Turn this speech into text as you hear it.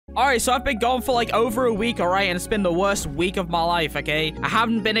Alright, so I've been gone for like over a week, alright? And it's been the worst week of my life, okay? I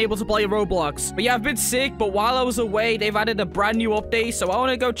haven't been able to play Roblox. But yeah, I've been sick, but while I was away, they've added a brand new update, so I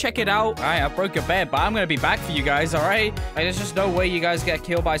want to go check it out. Alright, I broke your bed, but I'm going to be back for you guys, alright? Like, there's just no way you guys get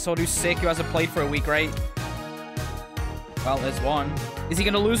killed by someone who's sick, who hasn't played for a week, right? Well, there's one. Is he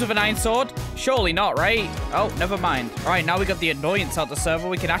going to lose with an iron sword? Surely not, right? Oh, never mind. All right, now we got the annoyance out the server.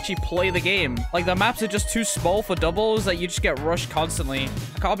 We can actually play the game. Like, the maps are just too small for doubles that you just get rushed constantly.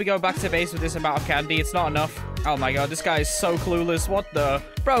 I can't be going back to base with this amount of candy. It's not enough. Oh my god, this guy is so clueless. What the?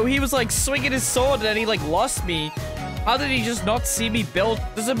 Bro, he was like swinging his sword and then he like lost me. How did he just not see me build?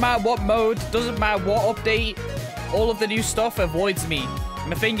 Doesn't matter what mode, doesn't matter what update. All of the new stuff avoids me.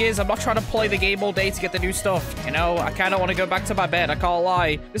 And the thing is, I'm not trying to play the game all day to get the new stuff. You know, I kind of want to go back to my bed. I can't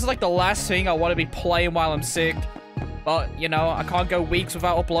lie. This is like the last thing I want to be playing while I'm sick. But, you know, I can't go weeks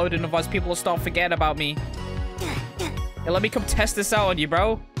without uploading, otherwise people will start forgetting about me. Yeah, let me come test this out on you,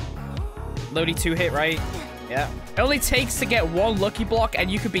 bro. Loading 2 hit, right? Yeah. It only takes to get 1 lucky block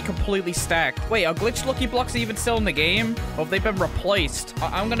and you could be completely stacked. Wait, are glitched lucky blocks even still in the game? Or have they been replaced?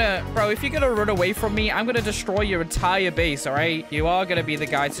 I'm gonna... Bro, if you're gonna run away from me, I'm gonna destroy your entire base, alright? You are gonna be the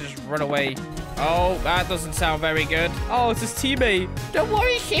guy to just run away. Oh, that doesn't sound very good. Oh, it's his teammate. Don't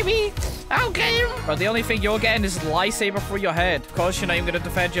worry, Shimmy. I'll get him. Bro, the only thing you're getting is lightsaber through your head. Of course, you're not even gonna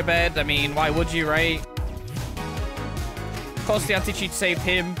defend your bed. I mean, why would you, right? Of course, the anti-cheat saved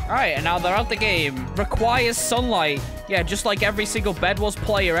him. All right, and now they're out the game. Requires sunlight. Yeah, just like every single Bedwars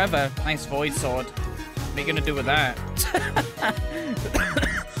player ever. Nice void sword. What are you gonna do with that?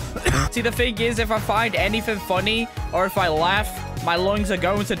 See, the thing is, if I find anything funny or if I laugh, my lungs are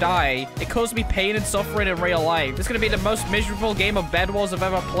going to die. It causes me pain and suffering in real life. This is gonna be the most miserable game of Bedwars I've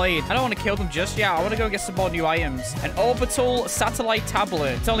ever played. I don't want to kill them just yet. I want to go get some more new items. An orbital satellite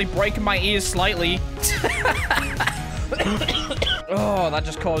tablet. It's only breaking my ears slightly. Oh, that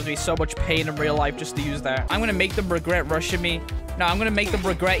just caused me so much pain in real life just to use that. I'm gonna make them regret rushing me. No, I'm gonna make them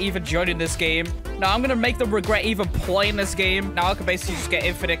regret even joining this game. No, I'm gonna make them regret even playing this game. Now I can basically just get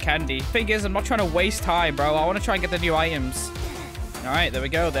infinite candy. Thing is, I'm not trying to waste time, bro. I want to try and get the new items. All right, there we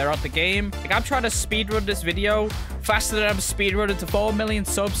go. They're out the game. Like, I'm trying to speedrun this video faster than I'm speedrunning to 4 million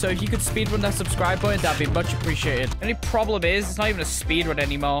subs. So if you could speedrun that subscribe button, that'd be much appreciated. The only problem is, it's not even a speedrun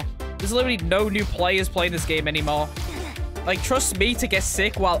anymore. There's literally no new players playing this game anymore. Like, trust me to get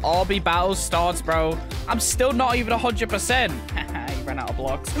sick while RB battles starts, bro. I'm still not even 100%. He ran out of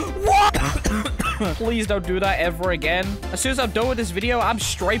blocks. What? Please don't do that ever again. As soon as I'm done with this video, I'm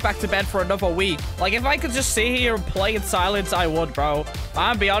straight back to bed for another week. Like, if I could just sit here and play in silence, I would, bro.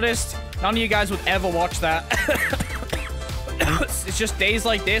 I'll be honest, none of you guys would ever watch that. It's just days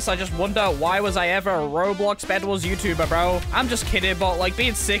like this, I just wonder, why was I ever a Roblox Bedwars YouTuber, bro? I'm just kidding, but like,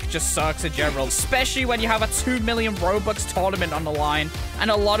 being sick just sucks in general, especially when you have a 2 million Robux tournament on the line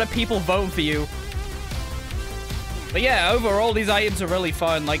and a lot of people vote for you. But yeah, overall, these items are really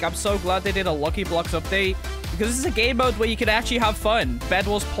fun. Like, I'm so glad they did a Lucky Blocks update, because this is a game mode where you can actually have fun.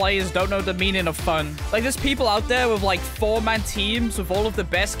 Bedwars players don't know the meaning of fun. Like, there's people out there with like 4-man teams with all of the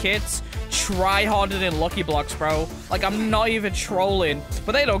best kits, try harder than Lucky Blocks, bro. Like, I'm not even trolling,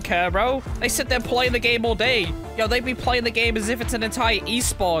 but they don't care, bro. They sit there playing the game all day. Yo, they be playing the game as if it's an entire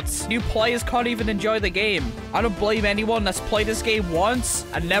esports. New players can't even enjoy the game. I don't blame anyone that's played this game once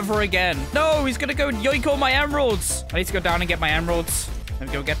and never again. No, he's gonna go yoink all my emeralds. I need to go down and get my emeralds. Let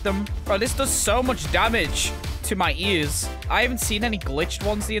me go get them. Bro, this does so much damage to my ears. I haven't seen any glitched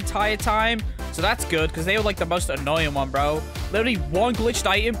ones the entire time, so that's good, because they were like the most annoying one, bro. Literally, one glitched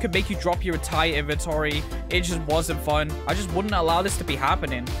item could make you drop your entire inventory. It just wasn't fun. I just wouldn't allow this to be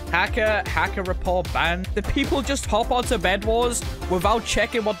happening. Hacker report banned. The people just hop onto Bedwars without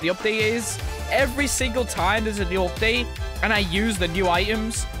checking what the update is. Every single time there's a new update and I use the new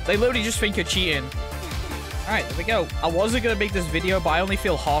items, they literally just think you're cheating. All right, there we go. I wasn't gonna make this video, but I only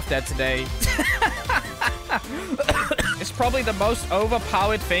feel half dead today. It's probably the most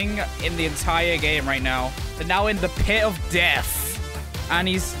overpowered thing in the entire game right now. They're now in the pit of death. And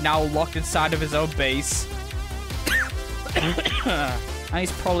he's now locked inside of his own base. And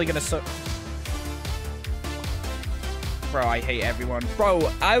he's probably gonna Bro, I hate everyone. Bro,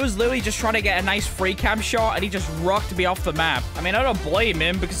 I was literally just trying to get a nice free cam shot and he just rocked me off the map. I mean, I don't blame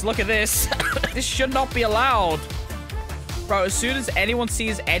him because look at this. This should not be allowed. Bro, as soon as anyone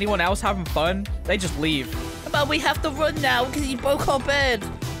sees anyone else having fun, they just leave. But we have to run now because he broke our bed.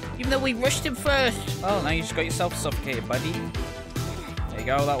 Even though we rushed him first. Oh, now you just got yourself suffocated, buddy. There you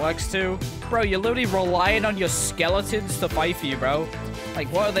go, that works too. Bro, you're literally relying on your skeletons to fight for you, bro.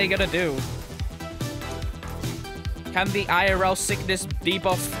 Like, what are they gonna do? Can the IRL sickness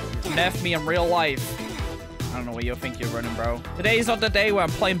debuff nerf me in real life? I don't know what you think you're running, bro. Today's not the day where I'm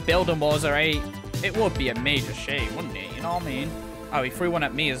playing building wars, alright? It would be a major shame, wouldn't it? You know what I mean? Oh, he threw one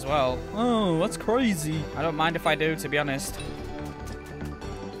at me as well. Oh, that's crazy. I don't mind if I do, to be honest.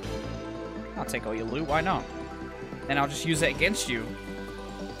 I'll take all your loot. Why not? Then I'll just use it against you.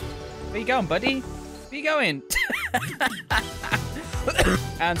 Where you going, buddy? Where you going?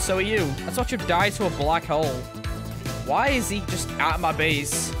 And so are you. I thought you'd die to a black hole. Why is he just at my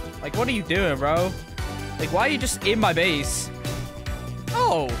base? Like, what are you doing, bro? Like, why are you just in my base?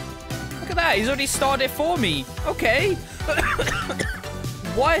 Oh, look at that. He's already started it for me. Okay.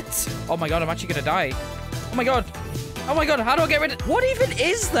 What? Oh my god, I'm actually gonna die. Oh my god. Oh my god, how do I get rid of... What even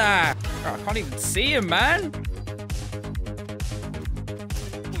is that? Oh, I can't even see him, man.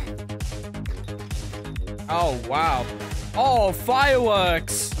 Oh, wow. Oh,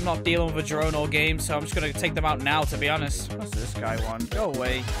 fireworks. I'm not dealing with a drone all game, so I'm just gonna take them out now, to be honest. What's this guy want? Go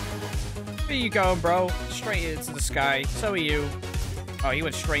away. Where you going, bro? Straight into the sky. So are you. Oh, he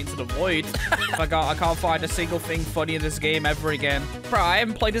went straight into the void. I can't find a single thing funny in this game ever again. Bro, I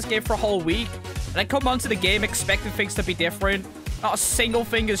haven't played this game for a whole week. And I come onto the game expecting things to be different. Not a single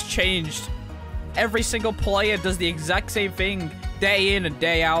thing has changed. Every single player does the exact same thing. Day in and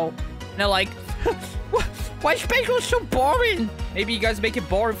day out. And they're like, why is baseball so boring? Maybe you guys make it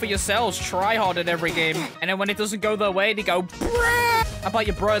boring for yourselves. Try hard at every game. And then when it doesn't go their way, they go, bruh. How about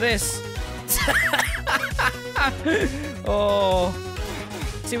you bro this? Oh.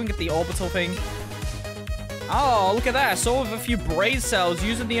 See if we can get the orbital thing. Oh, look at that. I saw with a few brain cells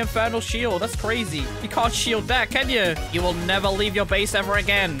using the infernal shield. That's crazy. You can't shield that, can you? You will never leave your base ever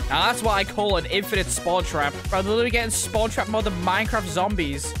again. Now, that's what I call an infinite spawn trap. Bro, they're literally getting spawn trap more than Minecraft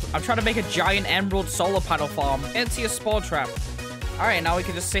zombies. I'm trying to make a giant emerald solar panel farm. Into your spawn trap. All right, now we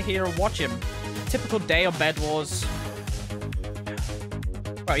can just sit here and watch him. Typical day of Bed Wars.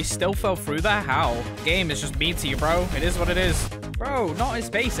 Bro, he still fell through that? How? Game is just mean to you, bro. It is what it is. Bro, not his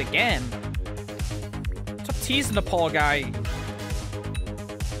base again. Stop teasing the poor guy.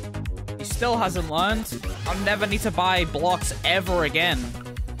 He still hasn't learned. I'll never need to buy blocks ever again.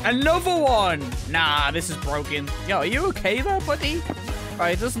 Another one! Nah, this is broken. Yo, are you okay there, buddy? Bro,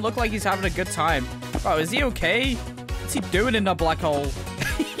 it doesn't look like he's having a good time. Bro, is he okay? What's he doing in that black hole?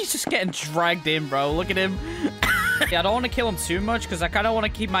 He's just getting dragged in, bro. Look at him. Yeah, I don't want to kill him too much because I kind of want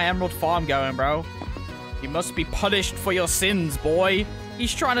to keep my emerald farm going, bro. You must be punished for your sins, boy.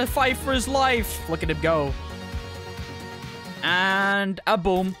 He's trying to fight for his life. Look at him go. And a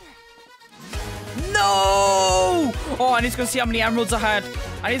boom. No! Oh, I need to go see how many emeralds I had.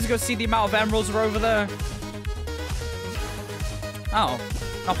 I need to go see the amount of emeralds that are over there. Oh,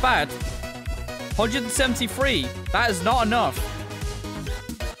 not bad. 173. That is not enough.